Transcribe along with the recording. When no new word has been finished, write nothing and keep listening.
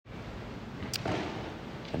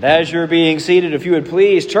And as you're being seated, if you would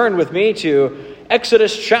please turn with me to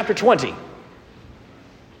Exodus chapter 20.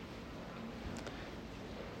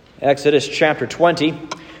 Exodus chapter 20.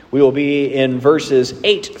 We will be in verses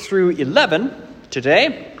 8 through 11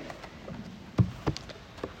 today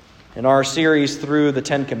in our series through the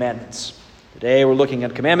Ten Commandments. Today we're looking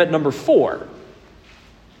at commandment number 4.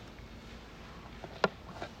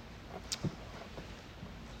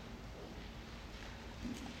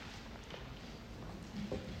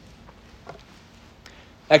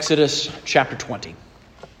 Exodus chapter 20,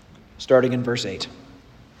 starting in verse 8.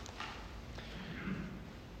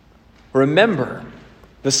 Remember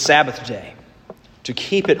the Sabbath day to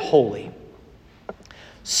keep it holy.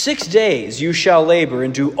 6 days you shall labor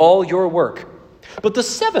and do all your work, but the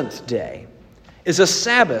seventh day is a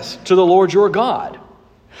Sabbath to the Lord your God.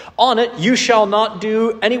 On it you shall not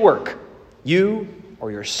do any work, you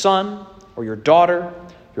or your son or your daughter,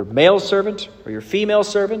 your male servant or your female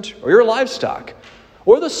servant or your livestock,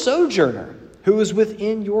 or the sojourner who is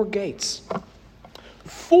within your gates.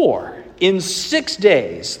 For in 6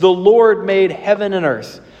 days the Lord made heaven and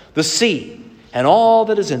earth, the sea, and all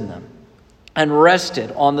that is in them, and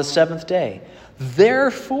rested on the seventh day.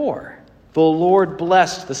 Therefore the Lord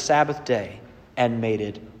blessed the Sabbath day and made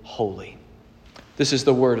it holy. This is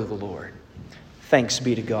the word of the Lord. Thanks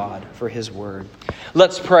be to God for his word.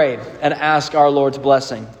 Let's pray and ask our Lord's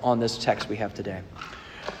blessing on this text we have today.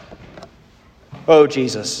 Oh,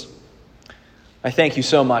 Jesus, I thank you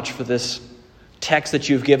so much for this text that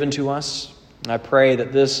you've given to us. And I pray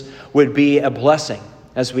that this would be a blessing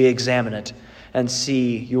as we examine it and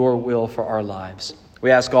see your will for our lives. We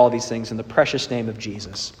ask all these things in the precious name of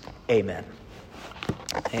Jesus. Amen.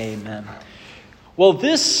 Amen. Well,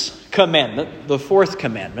 this commandment, the fourth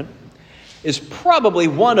commandment, is probably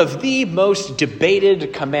one of the most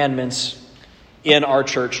debated commandments in our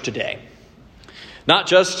church today. Not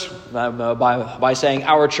just by saying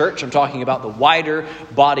our church, I'm talking about the wider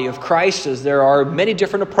body of Christ, as there are many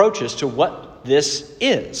different approaches to what this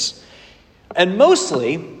is. And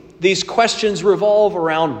mostly, these questions revolve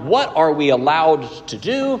around what are we allowed to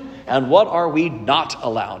do and what are we not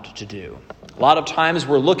allowed to do. A lot of times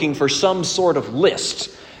we're looking for some sort of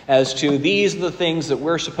list as to these are the things that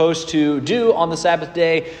we're supposed to do on the Sabbath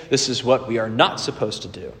day. This is what we are not supposed to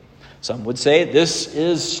do. Some would say this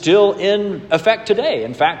is still in effect today.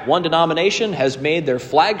 In fact, one denomination has made their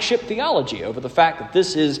flagship theology over the fact that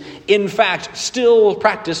this is, in fact, still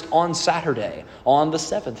practiced on Saturday, on the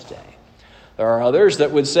seventh day. There are others that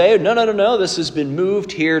would say, no, this has been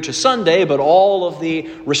moved here to Sunday, but all of the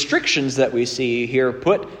restrictions that we see here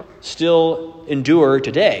put still endure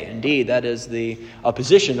today. Indeed, that is the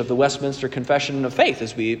position of the Westminster Confession of Faith,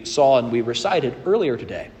 as we saw and we recited earlier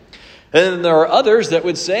today. And there are others that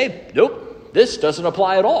would say, nope, this doesn't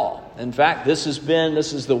apply at all. In fact, this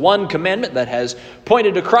is the one commandment that has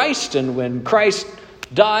pointed to Christ, and when Christ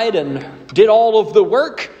died and did all of the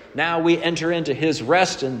work, now we enter into his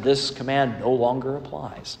rest, and this command no longer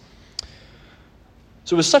applies.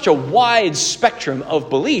 So with such a wide spectrum of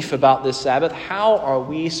belief about this Sabbath, how are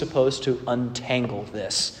we supposed to untangle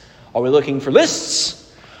this? Are we looking for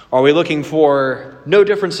lists? Are we looking for no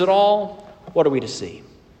difference at all? What are we to see?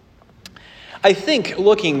 I think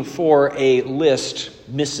looking for a list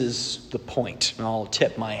misses the point. And I'll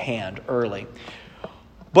tip my hand early.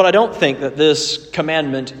 But I don't think that this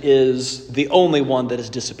commandment is the only one that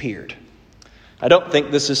has disappeared. I don't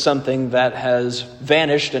think this is something that has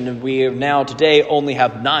vanished and we now today only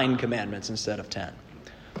have 9 commandments instead of 10.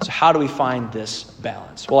 So how do we find this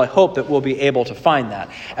balance? Well, I hope that we'll be able to find that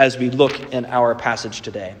as we look in our passage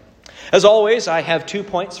today. As always, I have 2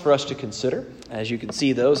 points for us to consider. As you can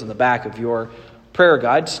see those in the back of your prayer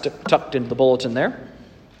guide tucked into the bulletin there.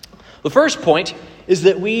 The first point is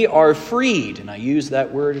that we are freed, and I use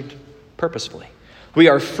that word purposefully. We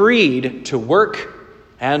are freed to work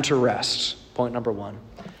and to rest. Point number 1.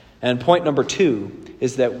 And point number 2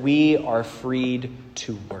 is that we are freed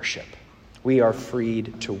to worship. We are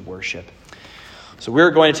freed to worship. So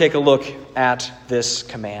we're going to take a look at this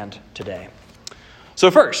command today. So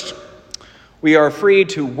first, we are free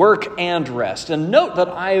to work and rest. And note that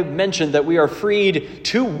I mentioned that we are freed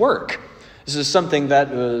to work. This is something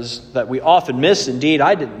that we often miss. Indeed,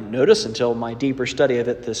 I didn't notice until my deeper study of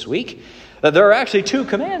it this week, that there are actually 2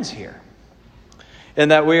 commands here.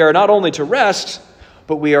 And that we are not only to rest,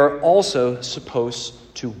 but we are also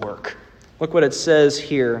supposed to work. Look what it says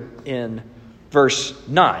here in verse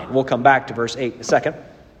 9. We'll come back to verse 8 in a second.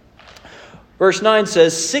 Verse 9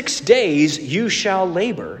 says, 6 days you shall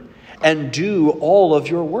labor and do all of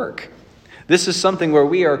your work. This is something where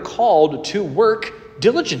we are called to work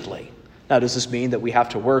diligently. Now, does this mean that we have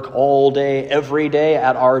to work all day, every day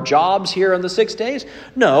at our jobs here on the 6 days?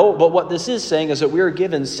 No, but what this is saying is that we are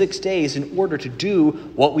given 6 days in order to do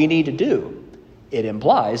what we need to do. It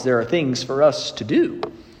implies there are things for us to do.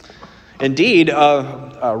 Indeed,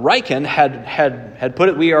 Ryken had put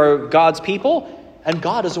it, we are God's people, and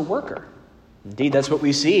God is a worker. Indeed, that's what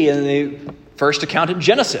we see in the first account in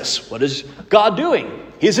Genesis. What is God doing?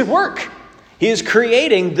 He is at work. He is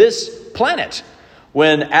creating this planet.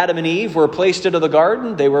 When Adam and Eve were placed into the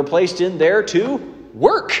garden, they were placed in there to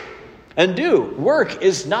work and do. Work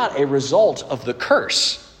is not a result of the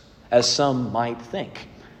curse, as some might think.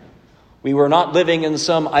 We were not living in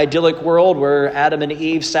some idyllic world where Adam and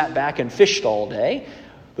Eve sat back and fished all day,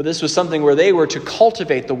 but this was something where they were to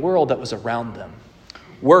cultivate the world that was around them.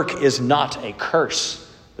 Work is not a curse,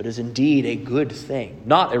 but is indeed a good thing,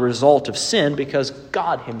 not a result of sin, because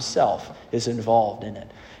God himself is involved in it.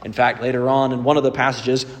 In fact, later on in one of the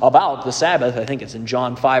passages about the Sabbath, I think it's in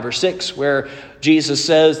John 5 or 6, where Jesus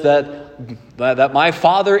says that my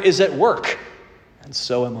Father is at work, and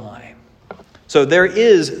so am I. So there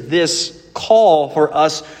is this call for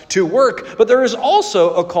us to work, but there is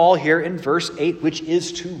also a call here in verse 8, which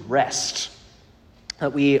is to rest,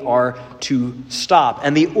 that we are to stop.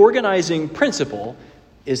 And the organizing principle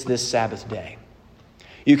is this Sabbath day.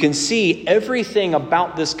 You can see everything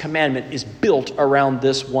about this commandment is built around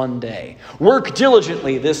this one day. Work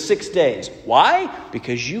diligently this 6 days. Why?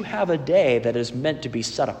 Because you have a day that is meant to be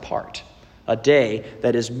set apart. A day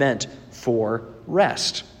that is meant for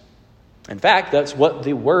rest. In fact, that's what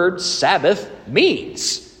the word Sabbath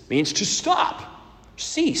means. It means to stop,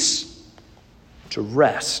 cease, to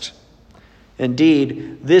rest.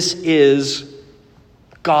 Indeed, this is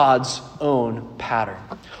God's own pattern.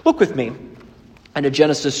 Look with me into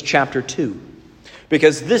Genesis chapter 2,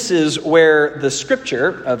 because this is where the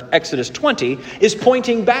scripture of Exodus 20 is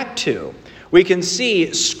pointing back to. We can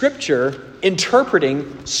see Scripture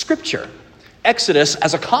interpreting Scripture. Exodus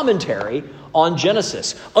as a commentary on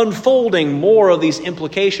Genesis, unfolding more of these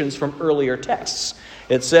implications from earlier texts.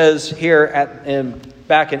 It says here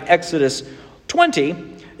back in Exodus 20,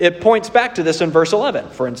 it points back to this in verse 11.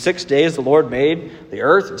 For in 6 days the Lord made the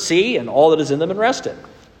earth and sea and all that is in them and rested.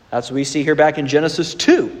 That's what we see here back in Genesis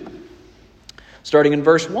 2. Starting in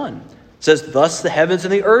verse 1. It says, thus the heavens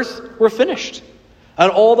and the earth were finished,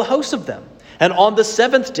 and all the hosts of them. And on the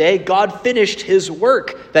 7th day God finished his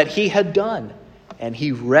work that he had done. And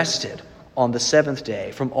he rested on the 7th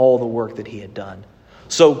day from all the work that he had done.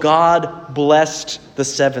 So God blessed the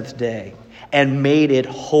 7th day and made it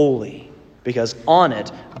holy, because on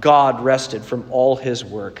it God rested from all his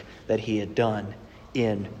work that he had done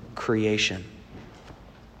in creation.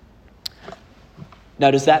 Now,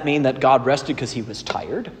 does that mean that God rested because he was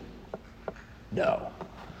tired? No.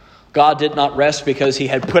 God did not rest because he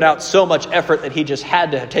had put out so much effort that he just had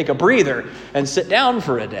to take a breather and sit down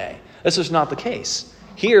for a day. This is not the case.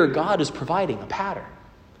 Here, God is providing a pattern.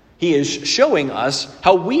 He is showing us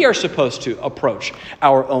how we are supposed to approach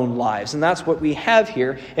our own lives. And that's what we have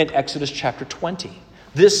here in Exodus chapter 20.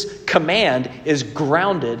 This command is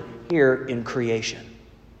grounded here in creation.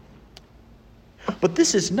 But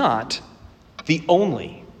this is not the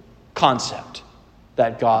only concept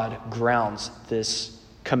that God grounds this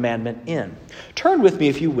commandment in. Turn with me,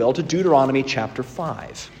 if you will, to Deuteronomy chapter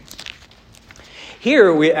 5.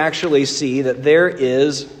 Here we actually see that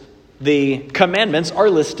the commandments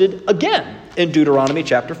are listed again in Deuteronomy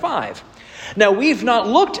chapter 5. Now, we've not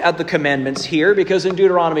looked at the commandments here because in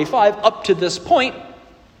Deuteronomy 5, up to this point,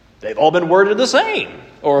 they've all been worded the same,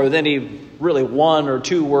 or with any really one or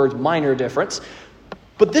two words minor difference.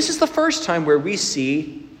 But this is the first time where we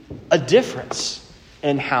see a difference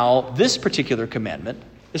in how this particular commandment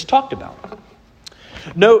is talked about.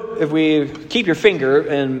 Note, if we keep your finger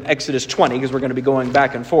in Exodus 20, because we're going to be going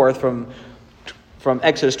back and forth from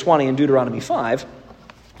Exodus 20 and Deuteronomy 5,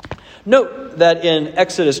 note that in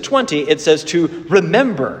Exodus 20 it says to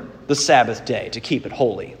remember the Sabbath day, to keep it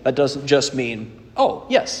holy. That doesn't just mean, oh,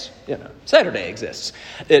 yes, Saturday exists.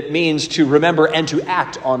 It means to remember and to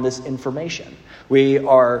act on this information. We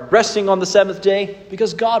are resting on the 7th day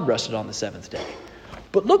because God rested on the 7th day.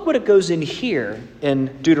 But look what it goes in here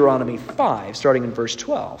in Deuteronomy 5, starting in verse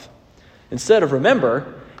 12. Instead of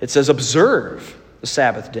remember, it says observe the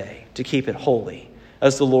Sabbath day to keep it holy,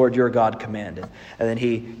 as the Lord your God commanded. And then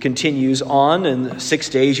he continues on, in 6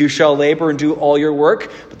 days you shall labor and do all your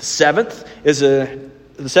work, but the seventh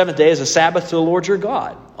day is a Sabbath to the Lord your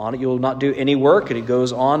God. On it you will not do any work. And he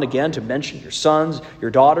goes on again to mention your sons, your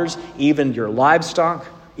daughters, even your livestock,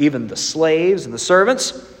 even the slaves and the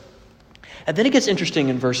servants. And then it gets interesting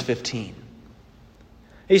in verse 15.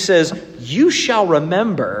 He says, you shall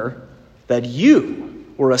remember that you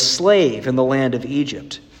were a slave in the land of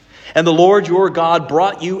Egypt. And the Lord your God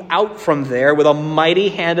brought you out from there with a mighty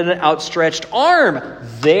hand and an outstretched arm.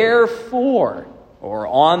 Therefore, or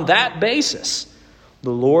on that basis,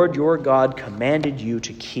 the Lord your God commanded you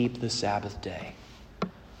to keep the Sabbath day.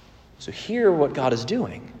 So hear what God is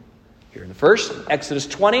doing. Here in the first, Exodus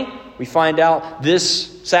 20, we find out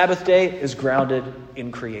this Sabbath day is grounded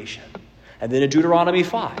in creation. And then in Deuteronomy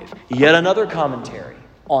 5, yet another commentary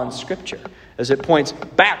on Scripture as it points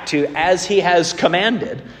back to, as he has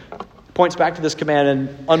commanded, points back to this command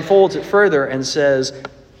and unfolds it further and says,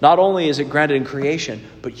 not only is it grounded in creation,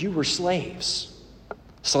 but you were slaves.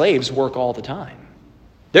 Slaves work all the time.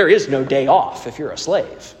 There is no day off if you're a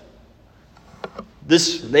slave.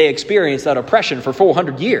 They experienced that oppression for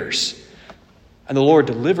 400 years. And the Lord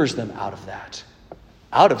delivers them out of that,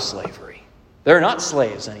 out of slavery. They're not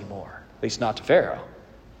slaves anymore, at least not to Pharaoh.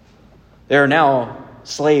 They are now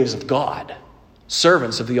slaves of God,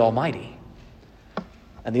 servants of the Almighty.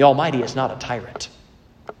 And the Almighty is not a tyrant.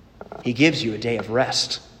 He gives you a day of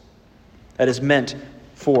rest that is meant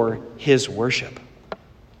for his worship.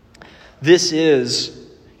 This is,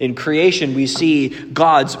 in creation, we see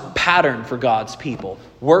God's pattern for God's people,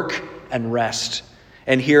 work and rest.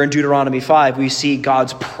 And here in Deuteronomy 5, we see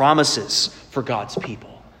God's promises for God's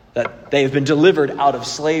people, that they have been delivered out of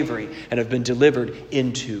slavery and have been delivered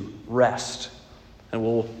into rest. And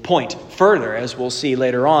we'll point further, as we'll see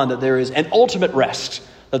later on, that there is an ultimate rest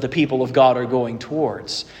that the people of God are going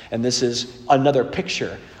towards. And this is another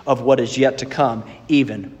picture of what is yet to come,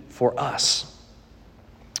 even for us.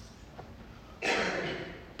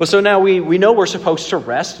 But so now we know we're supposed to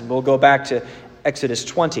rest, and we'll go back to Exodus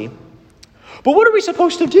 20. But what are we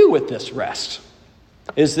supposed to do with this rest?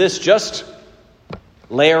 Is this just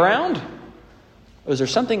lay around? Or is there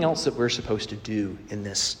something else that we're supposed to do in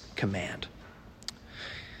this command?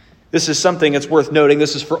 This is something that's worth noting.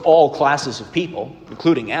 This is for all classes of people,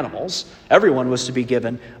 including animals. Everyone was to be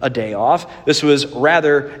given a day off. This was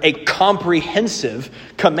rather a comprehensive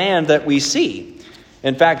command that we see.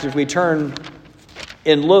 In fact, if we turn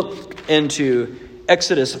and look into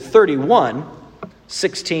Exodus 31,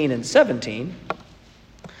 16 and 17,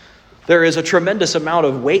 there is a tremendous amount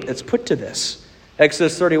of weight that's put to this.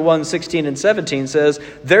 Exodus 31, 16 and 17 says,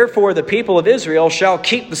 "Therefore the people of Israel shall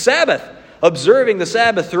keep the Sabbath, observing the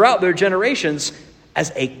Sabbath throughout their generations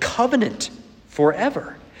as a covenant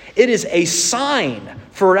forever. It is a sign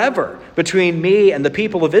forever between me and the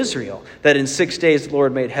people of Israel, that in 6 days the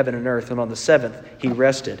Lord made heaven and earth, and on the seventh he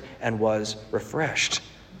rested and was refreshed."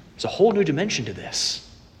 There's a whole new dimension to this.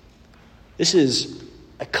 This is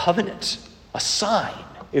a covenant, a sign,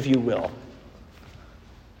 if you will,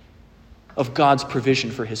 of God's provision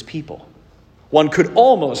for his people. One could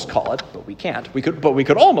almost call it, but we can't. We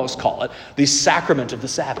could almost call it the sacrament of the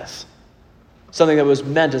Sabbath. Something that was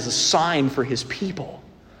meant as a sign for his people.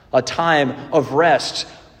 A time of rest,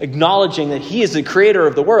 acknowledging that he is the creator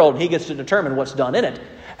of the world and he gets to determine what's done in it.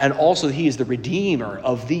 And also he is the redeemer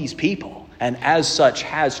of these people, and as such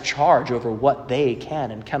has charge over what they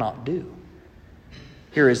can and cannot do.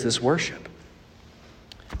 Here is this worship.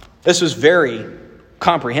 This was very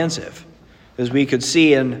comprehensive, as we could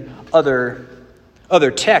see in other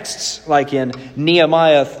texts, like in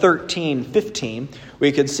Nehemiah 13:15.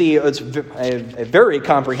 We could see it's a very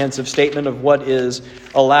comprehensive statement of what is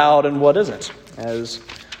allowed and what isn't, as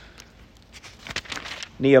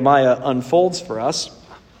Nehemiah unfolds for us.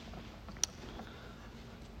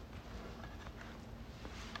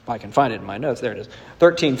 If I can find it in my notes, there it is.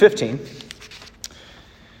 13:15.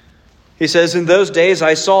 He says, "In those days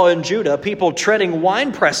I saw in Judah people treading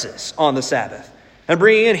wine presses on the Sabbath, and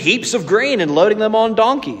bringing in heaps of grain and loading them on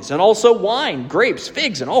donkeys, and also wine, grapes,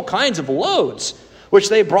 figs, and all kinds of loads, which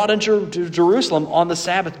they brought into Jerusalem on the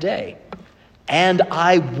Sabbath day. And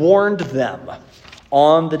I warned them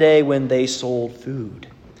on the day when they sold food."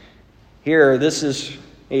 Here,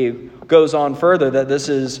 he goes on further, that this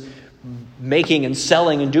is making and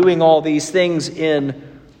selling and doing all these things in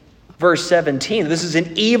verse 17. This is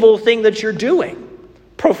an evil thing that you're doing,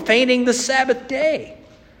 profaning the Sabbath day.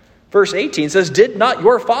 Verse 18 says, "Did not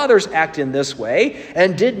your fathers act in this way?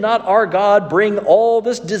 And did not our God bring all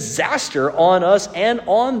this disaster on us and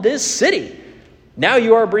on this city? Now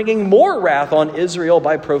you are bringing more wrath on Israel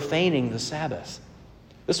by profaning the Sabbath."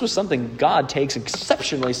 This was something God takes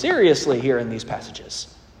exceptionally seriously here in these passages.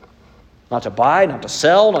 Not to buy, not to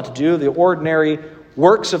sell, not to do the ordinary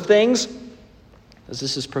works of things, as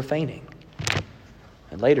this is profaning.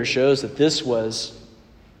 And later shows that this was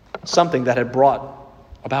something that had brought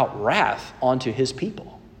about wrath onto his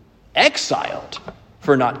people, exiled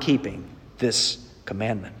for not keeping this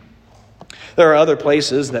commandment. There are other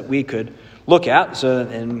places that we could look at,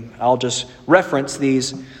 and I'll just reference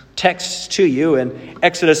these texts to you. In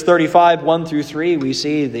Exodus 35, 1 through 3, we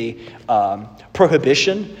see the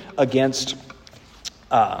prohibition against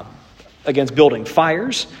building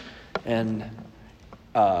fires. And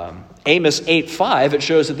Amos 8:5, it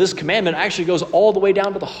shows that this commandment actually goes all the way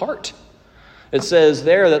down to the heart. It says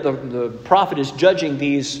there that the prophet is judging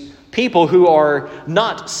these people who are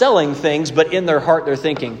not selling things, but in their heart they're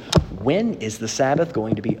thinking, when is the Sabbath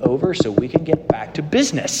going to be over so we can get back to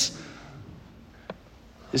business?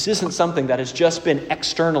 This isn't something that has just been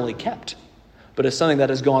externally kept, but it's something that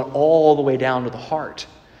has gone all the way down to the heart.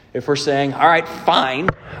 If we're saying, all right, fine,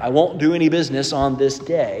 I won't do any business on this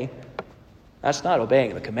day, that's not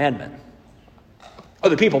obeying the commandment.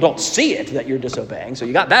 Other people don't see it that you're disobeying, so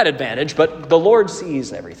you got that advantage, but the Lord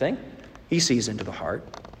sees everything. He sees into the heart.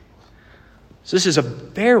 So this is a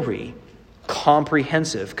very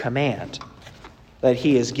comprehensive command that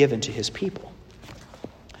he has given to his people.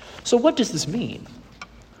 So what does this mean?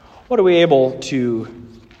 What are we able to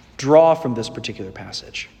draw from this particular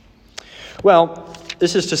passage? Well,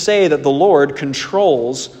 this is to say that the Lord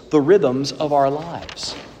controls the rhythms of our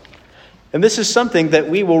lives. And this is something that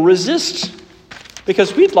we will resist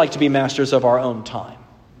because we'd like to be masters of our own time.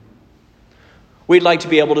 We'd like to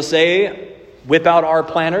be able to say, whip out our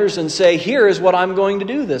planners and say, here is what I'm going to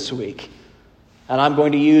do this week. And I'm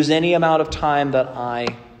going to use any amount of time that I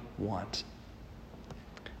want.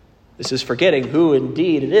 This is forgetting who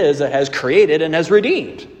indeed it is that has created and has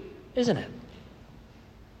redeemed, isn't it?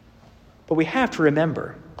 But we have to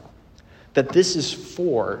remember that this is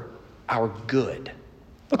for our good.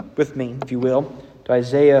 Look with me, if you will, to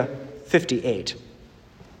Isaiah 58.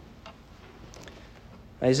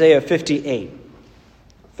 Isaiah 58,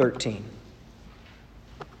 13.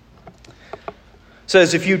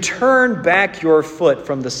 Says, if you turn back your foot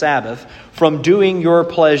from the Sabbath, from doing your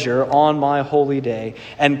pleasure on my holy day,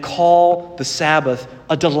 and call the Sabbath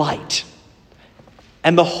a delight,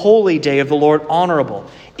 and the holy day of the Lord honorable,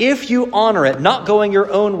 if you honor it, not going your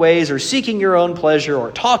own ways or seeking your own pleasure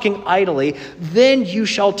or talking idly, then you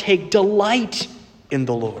shall take delight in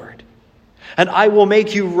the Lord. And I will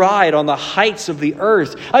make you ride on the heights of the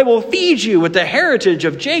earth. I will feed you with the heritage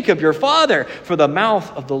of Jacob your father, for the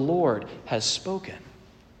mouth of the Lord has spoken.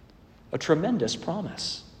 A tremendous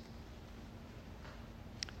promise.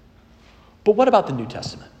 But what about the New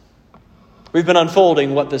Testament? We've been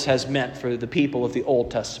unfolding what this has meant for the people of the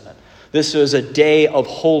Old Testament. This was a day of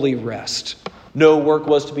holy rest. No work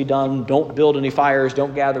was to be done. Don't build any fires.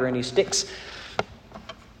 Don't gather any sticks.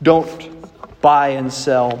 Don't buy and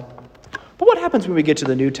sell. But what happens when we get to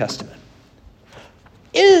the New Testament?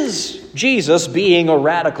 Is Jesus being a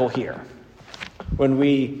radical here? When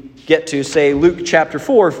we get to, say, Luke chapter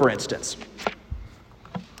 4, for instance.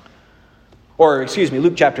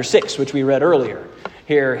 Luke chapter 6, which we read earlier.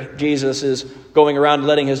 Here, Jesus is going around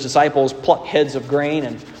letting his disciples pluck heads of grain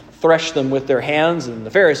and thresh them with their hands, and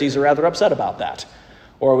the Pharisees are rather upset about that.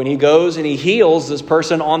 Or when he goes and he heals this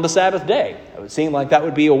person on the Sabbath day. It would seem like that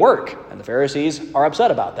would be a work, and the Pharisees are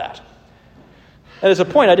upset about that. And it's a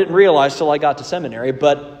point I didn't realize till I got to seminary,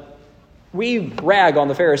 but we rag on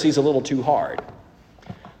the Pharisees a little too hard.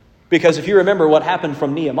 Because if you remember what happened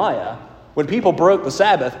from Nehemiah, when people broke the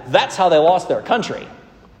Sabbath, that's how they lost their country.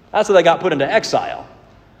 That's how they got put into exile.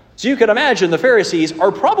 So you can imagine the Pharisees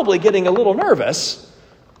are probably getting a little nervous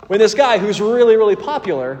when this guy who's really, really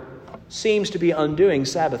popular seems to be undoing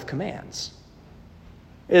Sabbath commands.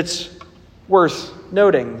 It's worth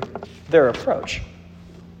noting their approach.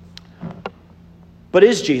 But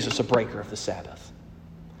is Jesus a breaker of the Sabbath?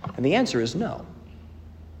 And the answer is no.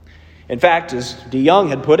 In fact, as DeYoung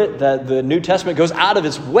had put it, that the New Testament goes out of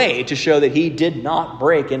its way to show that he did not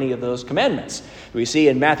break any of those commandments. We see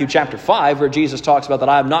in Matthew chapter 5 where Jesus talks about that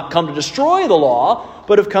I have not come to destroy the law,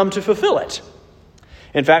 but have come to fulfill it.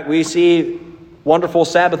 In fact, we see wonderful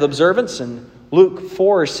Sabbath observance in Luke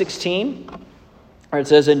 4:16, where it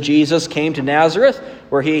says, and Jesus came to Nazareth,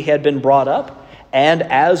 where he had been brought up, and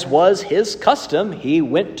as was his custom, he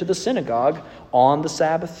went to the synagogue on the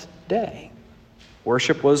Sabbath day.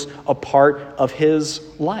 Worship was a part of his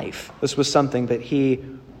life. This was something that he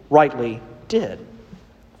rightly did.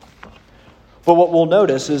 But what we'll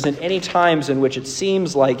notice is in any times in which it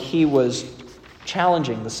seems like he was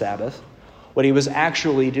challenging the Sabbath, what he was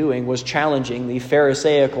actually doing was challenging the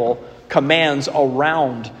Pharisaical commands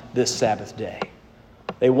around this Sabbath day.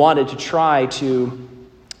 They wanted to try to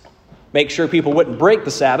make sure people wouldn't break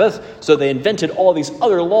the Sabbath, so they invented all these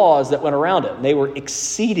other laws that went around it. And they were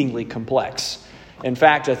exceedingly complex. In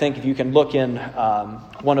fact, I think if you can look in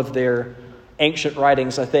one of their ancient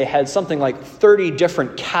writings that they had something like 30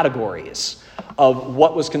 different categories of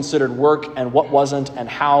what was considered work and what wasn't, and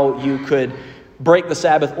how you could break the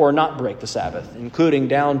Sabbath or not break the Sabbath, including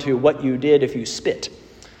down to what you did if you spit.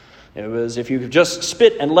 It was, if you just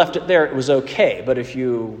spit and left it there, it was okay. But if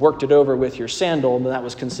you worked it over with your sandal, then that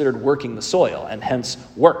was considered working the soil, and hence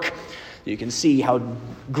work. You can see how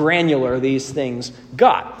granular these things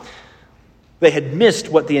got. They had missed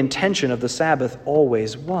what the intention of the Sabbath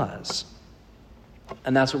always was.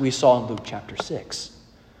 And that's what we saw in Luke chapter 6.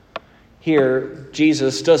 Here,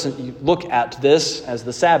 Jesus doesn't look at this as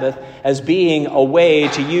the Sabbath as being a way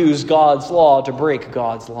to use God's law to break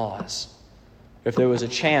God's laws. If there was a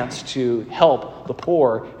chance to help the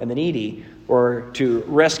poor and the needy, or to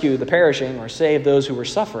rescue the perishing, or save those who were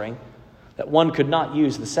suffering, that one could not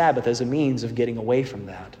use the Sabbath as a means of getting away from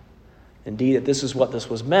that. Indeed, that this is what this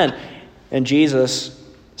was meant. And Jesus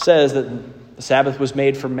says that the Sabbath was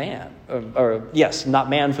made for man. Not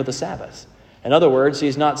man for the Sabbath. In other words,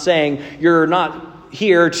 he's not saying you're not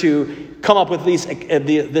here to come up with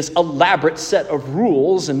this elaborate set of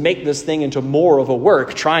rules and make this thing into more of a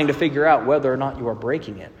work, trying to figure out whether or not you are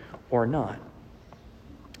breaking it or not.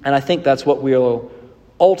 And I think that's what we'll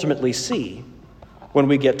ultimately see when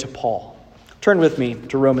we get to Paul. Turn with me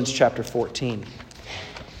to Romans chapter 14.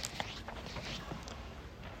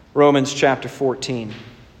 Romans chapter 14.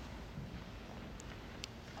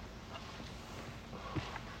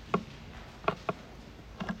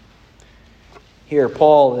 Here,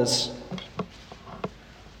 Paul is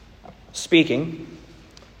speaking.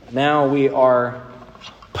 Now we are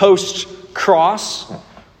post-cross.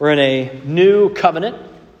 We're in a new covenant.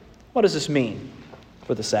 What does this mean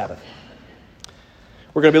for the Sabbath?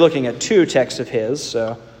 We're going to be looking at two texts of his,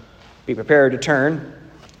 so be prepared to turn.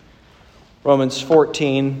 Romans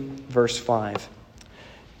 14, verse 5.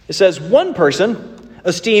 It says, "One person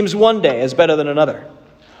esteems one day as better than another,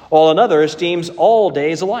 while another esteems all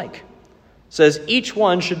days alike. Says each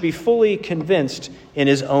one should be fully convinced in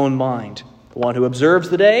his own mind. The one who observes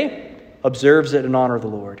the day, observes it in honor of the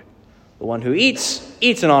Lord. The one who eats,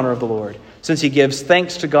 eats in honor of the Lord, since he gives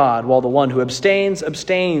thanks to God, while the one who abstains,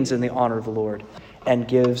 abstains in the honor of the Lord, and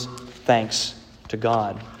gives thanks to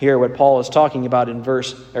God." Here, what Paul is talking about in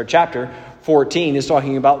chapter 14 is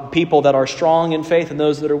talking about people that are strong in faith and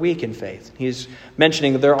those that are weak in faith. He's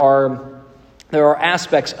mentioning that there are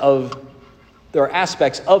aspects of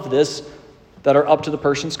this that are up to the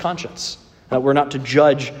person's conscience, that we're not to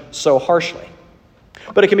judge so harshly.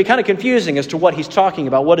 But it can be kind of confusing as to what he's talking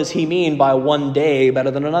about. What does he mean by one day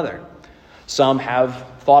better than another? Some have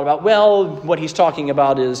thought about, what he's talking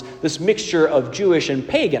about is this mixture of Jewish and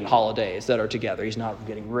pagan holidays that are together. He's not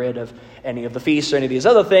getting rid of any of the feasts or any of these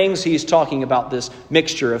other things. He's talking about this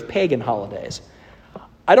mixture of pagan holidays.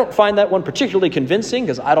 I don't find that one particularly convincing,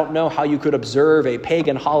 because I don't know how you could observe a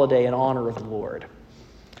pagan holiday in honor of the Lord.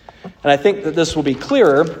 And I think that this will be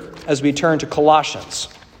clearer as we turn to Colossians,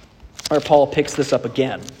 where Paul picks this up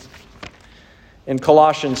again. In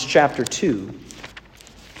Colossians chapter 2,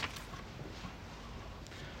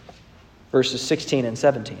 verses 16 and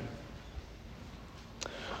 17.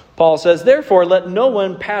 Paul says, "Therefore let no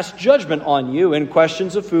one pass judgment on you in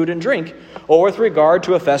questions of food and drink, or with regard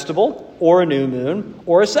to a festival, or a new moon,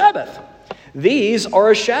 or a Sabbath. These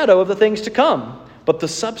are a shadow of the things to come, but the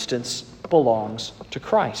substance belongs to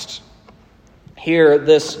Christ." Here,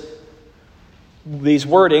 these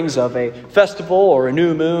wordings of a festival or a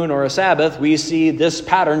new moon or a Sabbath, we see this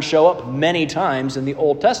pattern show up many times in the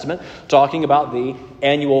Old Testament, talking about the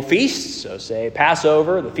annual feasts, so say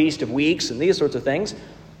Passover, the Feast of Weeks, and these sorts of things.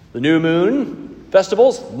 The new moon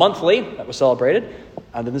festivals, monthly, that was celebrated,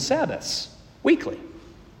 and then the Sabbaths, weekly.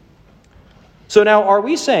 So now, are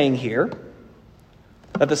we saying here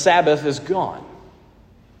that the Sabbath is gone?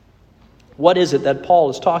 What is it that Paul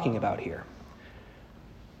is talking about here?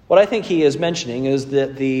 What I think he is mentioning is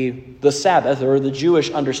that the Sabbath, or the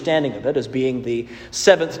Jewish understanding of it as being the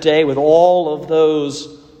seventh day with all of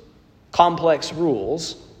those complex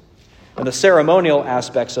rules and the ceremonial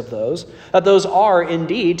aspects of those, that those are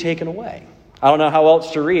indeed taken away. I don't know how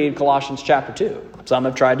else to read Colossians chapter 2. Some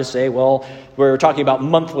have tried to say, we're talking about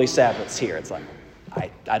monthly Sabbaths here. It's like,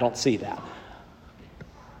 I don't see that.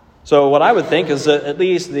 So what I would think is that at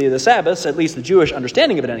least the Sabbaths, at least the Jewish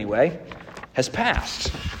understanding of it anyway, has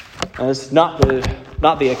passed. And it's not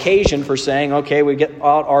the occasion for saying, okay, we get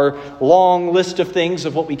out our long list of things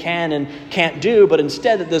of what we can and can't do, but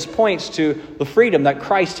instead that this points to the freedom that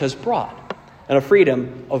Christ has brought, and a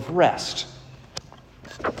freedom of rest.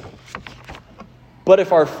 But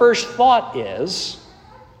if our first thought is,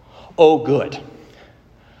 oh good,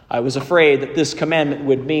 I was afraid that this commandment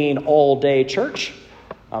would mean all-day church,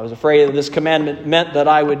 I was afraid that this commandment meant that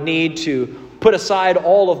I would need to put aside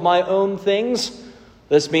all of my own things.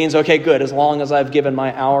 This means, okay, good, as long as I've given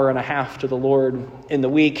my hour and a half to the Lord in the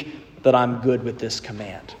week, that I'm good with this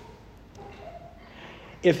command.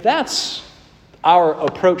 If that's our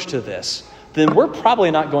approach to this, then we're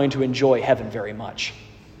probably not going to enjoy heaven very much.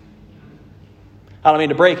 I don't mean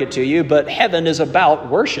to break it to you, but heaven is about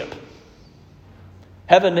worship.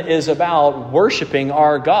 Heaven is about worshiping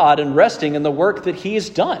our God and resting in the work that He's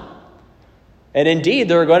done. And indeed,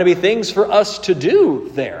 there are going to be things for us to do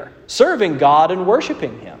there, serving God and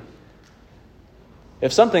worshiping Him.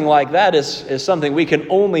 If something like that is something we can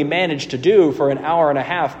only manage to do for an hour and a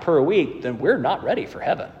half per week, then we're not ready for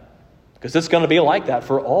heaven, because it's going to be like that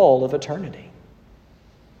for all of eternity.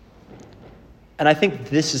 And I think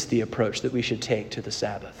this is the approach that we should take to the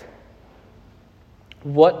Sabbath.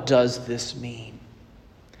 What does this mean?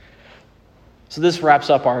 So this wraps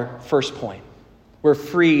up our first point. We're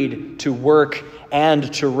freed to work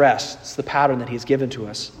and to rest. It's the pattern that He's given to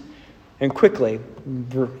us. And quickly,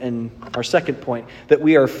 in our second point, that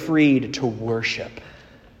we are freed to worship.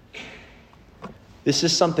 This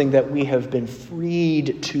is something that we have been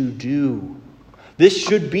freed to do. This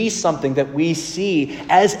should be something that we see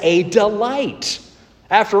as a delight.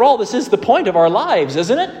 After all, this is the point of our lives,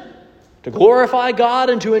 isn't it? To glorify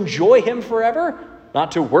God and to enjoy Him forever,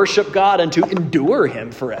 not to worship God and to endure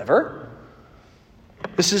Him forever.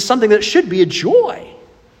 This is something that should be a joy.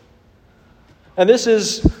 And this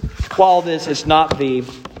is, while this is not the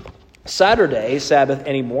Saturday Sabbath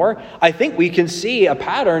anymore, I think we can see a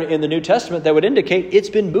pattern in the New Testament that would indicate it's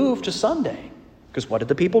been moved to Sunday. Because what did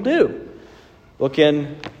the people do? Look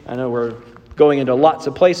in, I know we're going into lots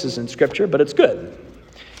of places in Scripture, but it's good.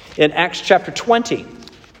 In Acts chapter 20,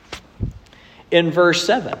 in verse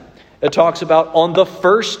 7, it talks about on the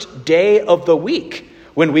first day of the week,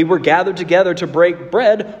 when we were gathered together to break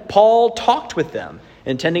bread, Paul talked with them,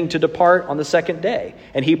 intending to depart on the second day.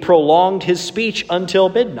 And he prolonged his speech until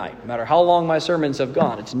midnight. No matter how long my sermons have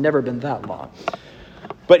gone, it's never been that long.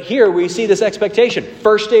 But here we see this expectation.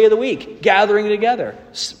 First day of the week, gathering together,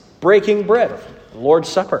 breaking bread, the Lord's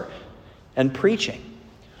Supper, and preaching.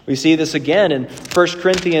 We see this again in 1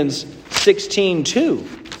 Corinthians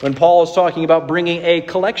 16:2, when Paul is talking about bringing a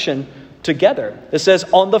collection together. It says,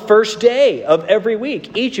 on the first day of every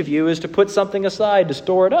week, each of you is to put something aside to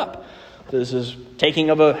store it up. This is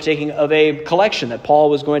taking of a collection that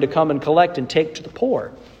Paul was going to come and collect and take to the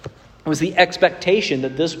poor. It was the expectation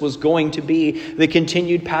that this was going to be the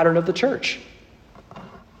continued pattern of the church.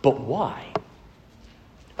 But why?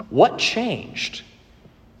 What changed?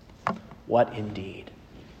 What indeed?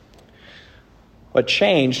 What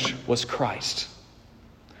changed was Christ.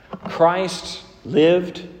 Christ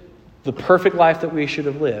lived the perfect life that we should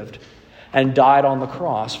have lived and died on the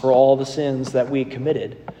cross for all the sins that we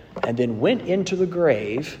committed, and then went into the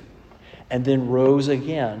grave and then rose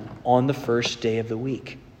again on the first day of the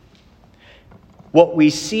week. What we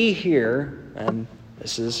see here, and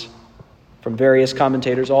this is from various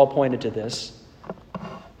commentators, all pointed to this,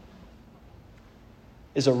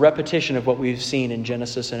 is a repetition of what we've seen in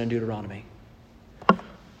Genesis and in Deuteronomy.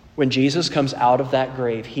 When Jesus comes out of that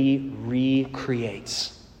grave, He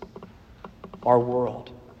recreates our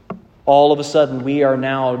world. All of a sudden, we are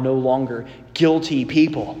now no longer guilty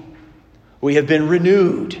people. We have been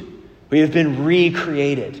renewed. We have been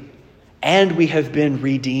recreated. And we have been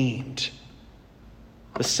redeemed.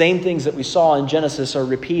 The same things that we saw in Genesis are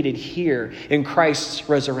repeated here in Christ's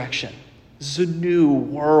resurrection. This is a new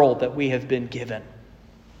world that we have been given.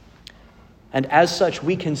 And as such,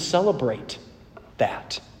 we can celebrate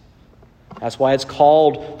that. That's why it's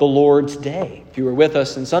called the Lord's Day. If you were with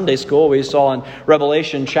us in Sunday school, we saw in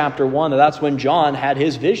Revelation chapter 1 that that's when John had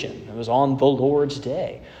his vision. It was on the Lord's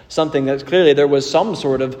Day. Something that clearly there was some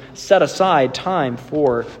sort of set aside time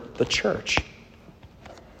for the church.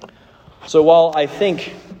 So while I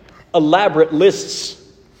think elaborate lists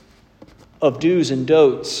of do's and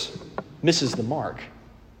don'ts misses the mark,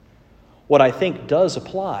 what I think does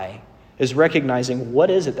apply is recognizing what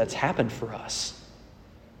is it that's happened for us.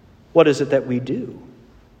 What is it that we do?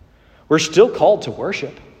 We're still called to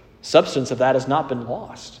worship. Substance of that has not been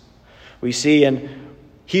lost. We see in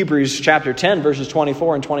Hebrews chapter 10, verses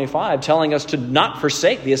 24 and 25, telling us to not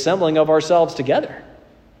forsake the assembling of ourselves together.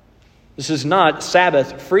 This is not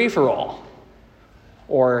Sabbath free-for-all,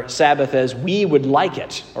 or Sabbath as we would like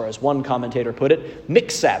it, or as one commentator put it,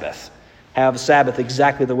 mixed Sabbath. Have Sabbath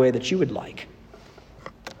exactly the way that you would like.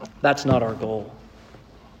 That's not our goal.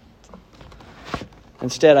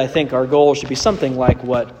 Instead, I think our goal should be something like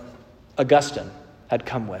what Augustine had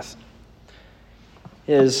come with.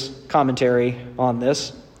 His commentary on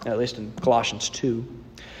this, at least in Colossians 2,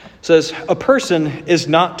 says, a person is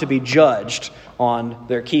not to be judged on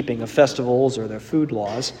their keeping of festivals or their food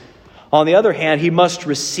laws. On the other hand, he must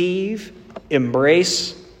receive,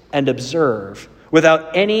 embrace, and observe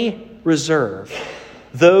without any reserve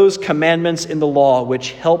those commandments in the law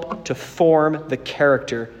which help to form the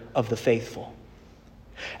character of the faithful.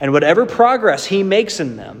 And whatever progress he makes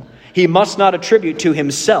in them, he must not attribute to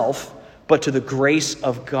himself, but to the grace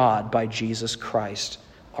of God by Jesus Christ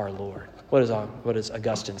our Lord. What is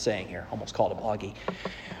Augustine saying here? Almost called him Augie.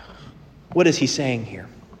 What is he saying here?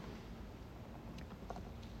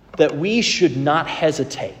 That we should not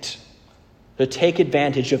hesitate to take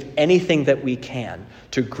advantage of anything that we can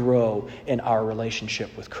to grow in our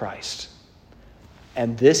relationship with Christ.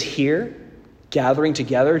 And this here, gathering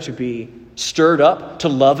together to be stirred up to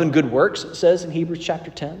love and good works, it says in Hebrews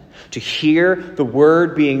chapter 10, to hear the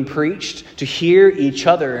word being preached, to hear each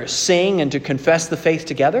other sing and to confess the faith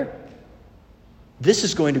together, this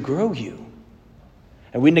is going to grow you.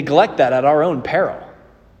 And we neglect that at our own peril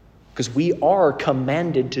because we are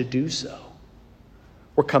commanded to do so.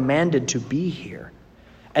 We're commanded to be here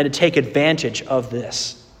and to take advantage of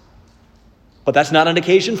this. But that's not an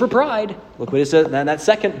occasion for pride. Look what it says in that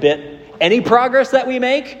second bit. Any progress that we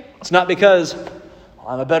make, it's not because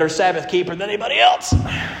I'm a better Sabbath keeper than anybody else.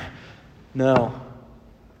 No.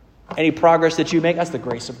 Any progress that you make, that's the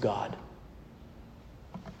grace of God.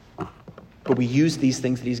 But we use these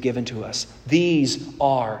things that he's given to us. These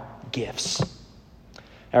are gifts.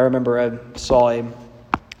 I remember I saw a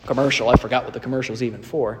commercial. I forgot what the commercial was even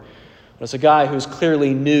for. But it's a guy who's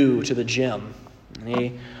clearly new to the gym. And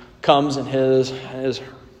he comes and is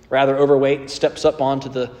rather overweight, steps up onto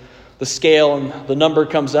the scale, and the number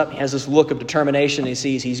comes up. He has this look of determination. He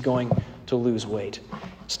sees he's going to lose weight.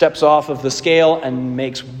 Steps off of the scale and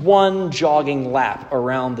makes one jogging lap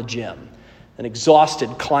around the gym. And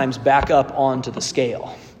exhausted, climbs back up onto the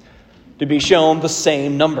scale to be shown the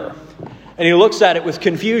same number. And he looks at it with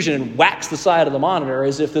confusion and whacks the side of the monitor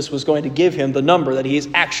as if this was going to give him the number that he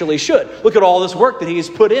actually should. Look at all this work that he's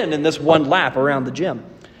put in this one lap around the gym.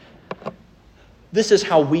 This is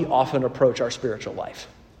how we often approach our spiritual life.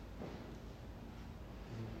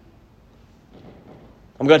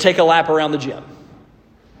 I'm going to take a lap around the gym.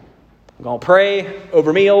 I'm going to pray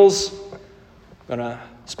over meals. I'm going to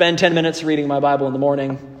spend 10 minutes reading my Bible in the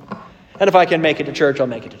morning. And if I can make it to church, I'll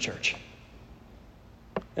make it to church.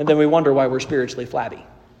 And then we wonder why we're spiritually flabby.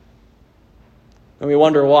 And we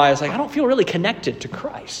wonder why it's like, I don't feel really connected to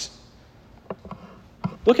Christ.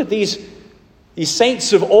 Look at these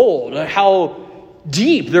saints of old, how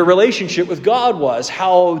deep their relationship with God was,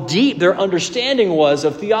 how deep their understanding was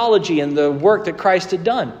of theology and the work that Christ had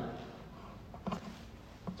done.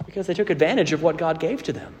 It's because they took advantage of what God gave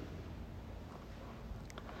to them.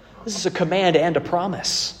 This is a command and a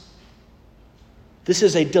promise. This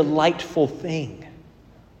is a delightful thing.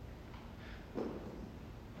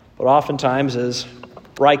 But oftentimes, as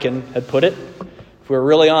Ryken had put it, if we're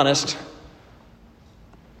really honest,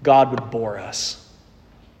 God would bore us.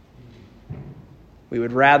 We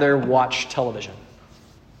would rather watch television.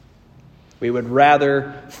 We would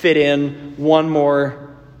rather fit in one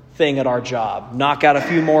more thing at our job, knock out a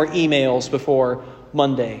few more emails before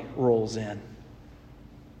Monday rolls in.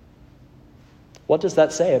 What does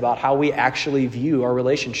that say about how we actually view our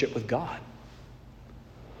relationship with God?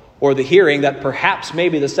 Or the hearing that perhaps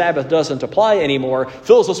maybe the Sabbath doesn't apply anymore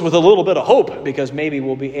fills us with a little bit of hope because maybe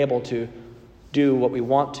we'll be able to do what we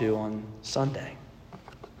want to on Sunday.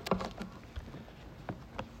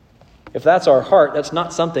 If that's our heart, that's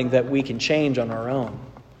not something that we can change on our own.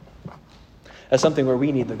 That's something where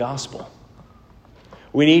we need the gospel.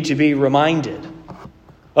 We need to be reminded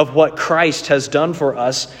of what Christ has done for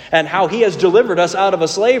us and how he has delivered us out of a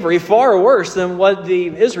slavery far worse than what the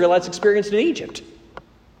Israelites experienced in Egypt.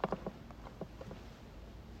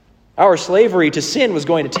 Our slavery to sin was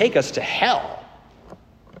going to take us to hell,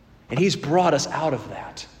 and he's brought us out of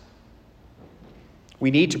that. We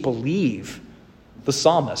need to believe the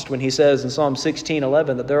psalmist when he says in Psalm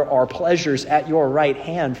 16:11 that there are pleasures at your right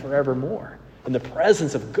hand forevermore. In the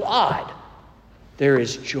presence of God, there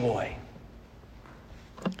is joy.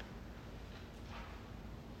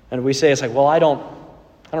 And we say, it's like, well, I don't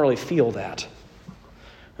really feel that.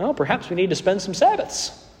 Well, perhaps we need to spend some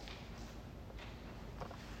Sabbaths.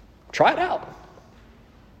 Try it out.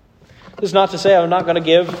 This is not to say I'm not going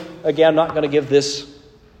to give this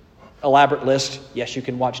elaborate list. Yes, you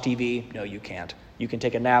can watch TV. No, you can't. You can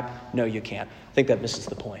take a nap. No, you can't. I think that misses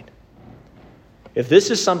the point. If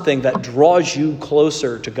this is something that draws you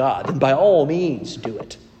closer to God, then by all means do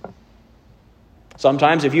it.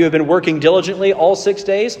 Sometimes if you have been working diligently all 6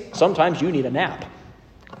 days, sometimes you need a nap.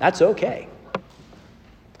 That's okay.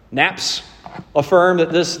 Naps affirm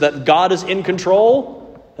that God is in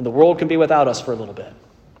control and the world can be without us for a little bit.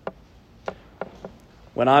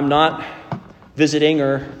 When I'm not visiting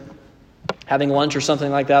or having lunch or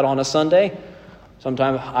something like that on a Sunday,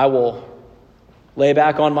 sometimes I will lay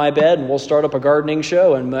back on my bed and we'll start up a gardening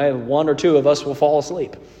show and one or two of us will fall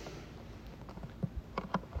asleep.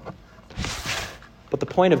 But the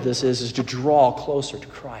point of this is to draw closer to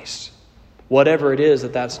Christ. Whatever it is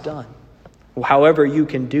that's done. However you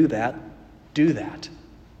can do that, do that.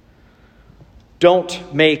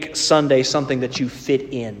 Don't make Sunday something that you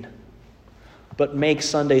fit in, but make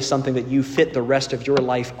Sunday something that you fit the rest of your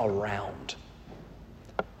life around.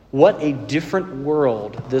 What a different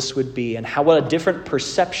world this would be, and what a different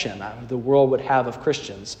perception the world would have of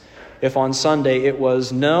Christians if on Sunday it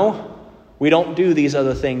was, no, we don't do these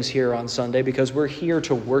other things here on Sunday because we're here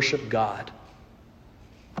to worship God.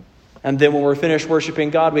 And then when we're finished worshiping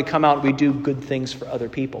God, we come out and we do good things for other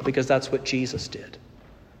people because that's what Jesus did.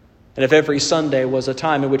 And if every Sunday was a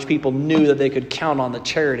time in which people knew that they could count on the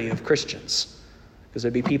charity of Christians, because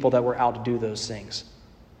there'd be people that were out to do those things,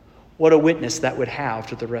 what a witness that would have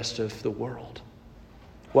to the rest of the world.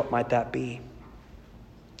 What might that be?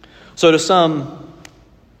 So to sum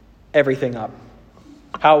everything up,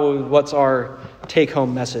 what's our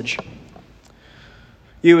take-home message?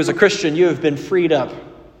 You as a Christian, you have been freed up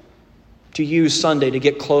to use Sunday to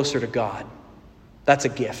get closer to God. That's a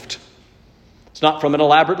gift. It's not from an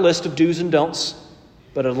elaborate list of do's and don'ts,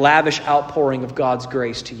 but a lavish outpouring of God's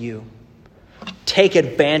grace to you. Take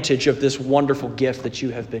advantage of this wonderful gift that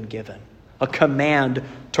you have been given. A command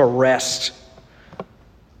to rest.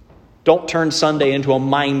 Don't turn Sunday into a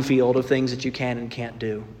minefield of things that you can and can't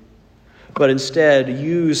do. But instead,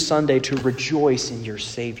 use Sunday to rejoice in your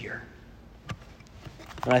Savior.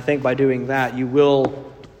 And I think by doing that, you will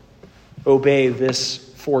obey this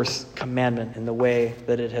fourth commandment in the way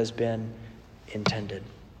that it has been intended.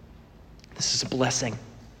 This is a blessing.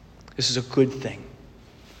 This is a good thing.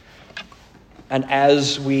 And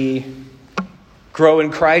as we grow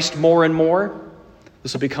in Christ more and more,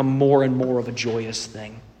 this will become more and more of a joyous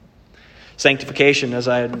thing. Sanctification, as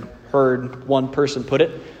I had heard one person put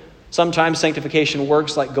it, sometimes sanctification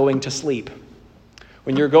works like going to sleep.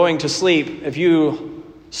 When you're going to sleep, if you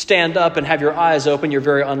stand up and have your eyes open, you're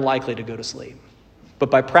very unlikely to go to sleep. But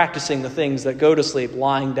by practicing the things that go to sleep,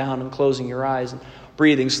 lying down and closing your eyes and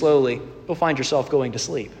breathing slowly, you'll find yourself going to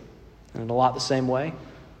sleep. And in a lot the same way,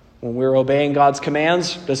 when we're obeying God's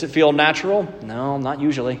commands, does it feel natural? No, not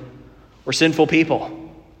usually. We're sinful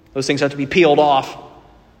people. Those things have to be peeled off.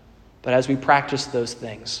 But as we practice those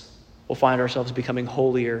things, we'll find ourselves becoming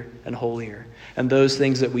holier and holier. And those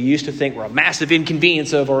things that we used to think were a massive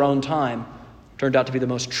inconvenience of our own time turned out to be the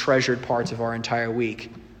most treasured parts of our entire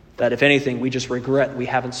week. That if anything, we just regret we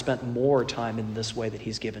haven't spent more time in this way that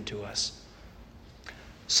He's given to us.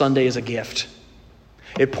 Sunday is a gift.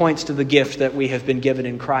 It points to the gift that we have been given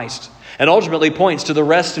in Christ, and ultimately points to the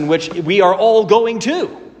rest in which we are all going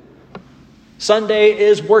to. Sunday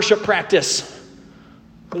is worship practice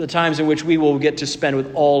for the times in which we will get to spend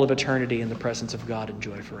with all of eternity in the presence of God and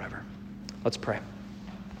joy forever. Let's pray.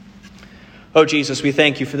 Oh, Jesus, we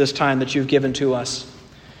thank you for this time that you've given to us.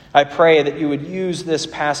 I pray that you would use this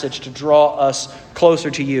passage to draw us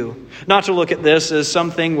closer to you. Not to look at this as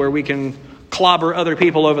something where we can clobber other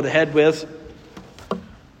people over the head with,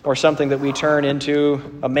 or something that we turn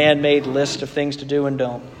into a man-made list of things to do and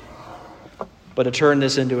don't, but to turn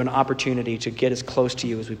this into an opportunity to get as close to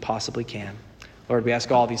you as we possibly can. Lord, we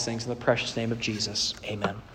ask all these things in the precious name of Jesus. Amen.